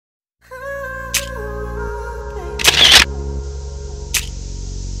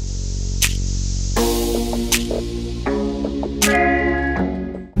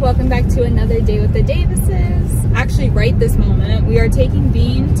another day with the Davises. Actually, right this moment, we are taking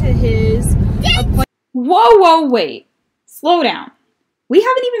Bean to his appointment. Whoa, wait. Slow down. We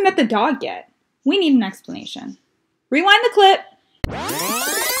haven't even met the dog yet. We need an explanation. Rewind the clip.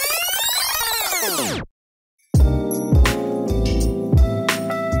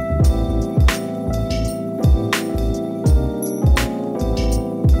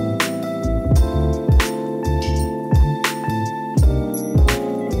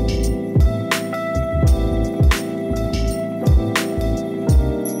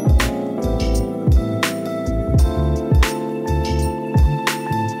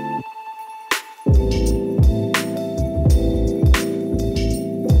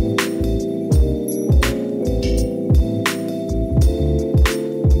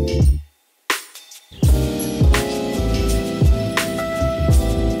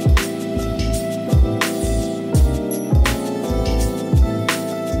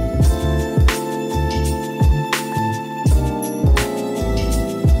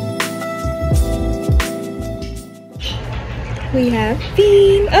 We have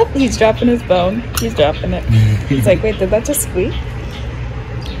Bean. Oh, he's dropping his bone. He's dropping it. He's like, wait, did that just squeak?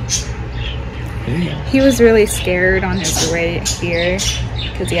 He was really scared on his way here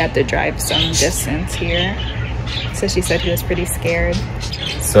because he had to drive some distance here. So she said he was pretty scared.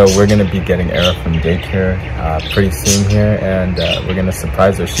 So we're going to be getting Era from daycare pretty soon here, and we're going to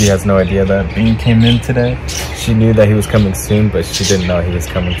surprise her. She has no idea that Bean came in today. She knew that he was coming soon, but she didn't know he was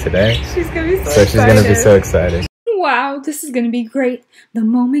coming today. She's going to be so excited. So she's going to be so excited. Wow, this is going to be great. The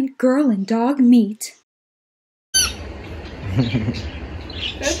moment girl and dog meet.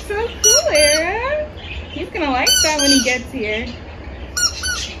 That's so cool, Era. He's going to like that when he gets here.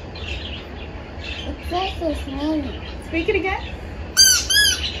 It's also smelly. Speak it again.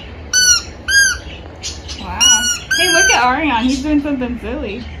 Wow. Hey, look at Arion. He's doing something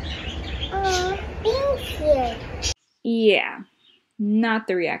silly. Oh, Bean's here. Yeah, not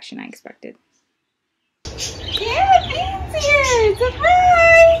the reaction I expected. Yeah, Bean's here!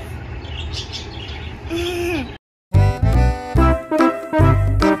 Surprise!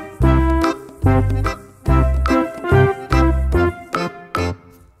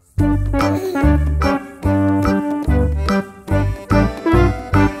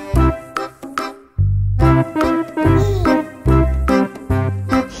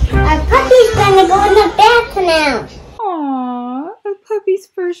 Our puppy's gonna go in the bath now. Aww, a puppy's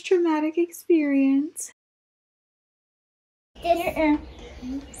first traumatic experience. Here.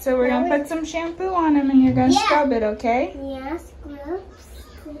 So we're gonna put some shampoo on him and you're gonna scrub it, okay? Yeah, scrub.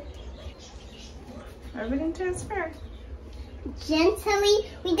 Rub it into his fur. Gently.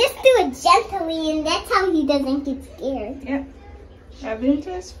 We just do it gently, and that's how he doesn't get scared. Yep. Rub it into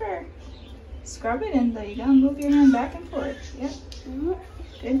his fur. Scrub it in though. You gotta move your hand back and forth. Yep.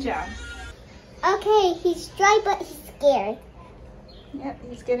 Good job. Okay, he's dry, but he's scared. Yep,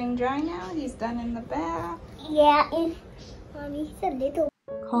 he's getting dry now. He's done in the bath. Yeah, and Mommy's a little.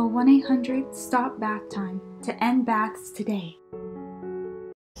 Call 1-800-STOP-BATH-TIME to end baths today.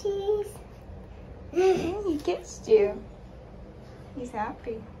 Cheese. He kissed you. He's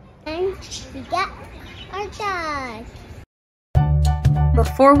happy. And we got our dog.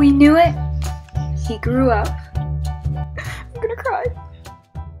 Before we knew it, he grew up. I'm gonna cry.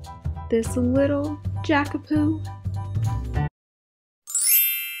 This little Jackapoo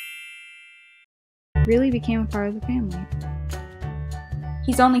really became a part of the family.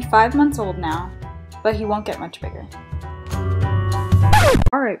 He's only 5 months old now, but he won't get much bigger.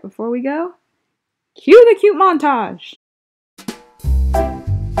 Alright, before we go, cue the cute montage!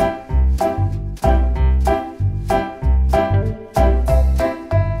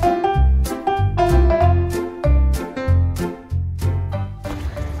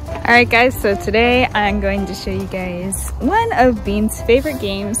 Alright guys, so today I'm going to show you guys one of Bean's favorite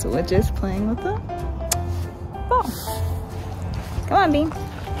games, which is playing with the ball. Come on, Bean.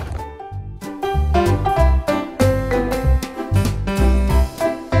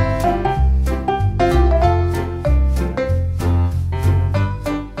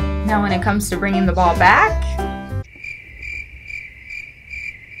 Now when it comes to bringing the ball back,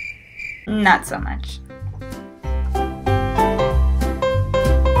 not so much.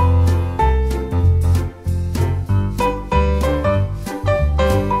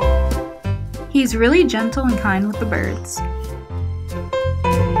 He's really gentle and kind with the birds.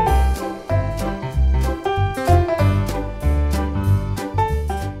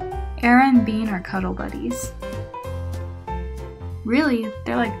 Era and Bean are cuddle buddies. Really,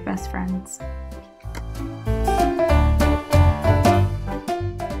 they're like best friends.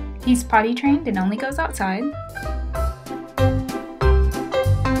 He's potty trained and only goes outside.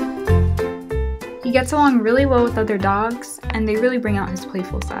 He gets along really well with other dogs, and they really bring out his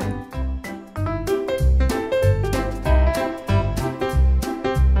playful side.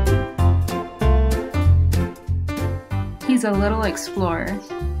 He's a little explorer.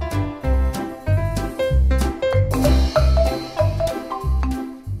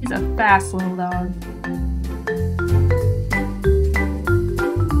 He's a fast little dog.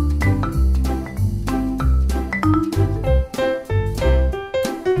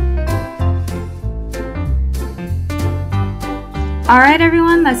 Alright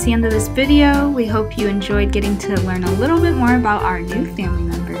everyone, that's the end of this video. We hope you enjoyed getting to learn a little bit more about our new family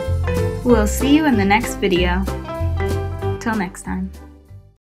member. We'll see you in the next video. Till next time.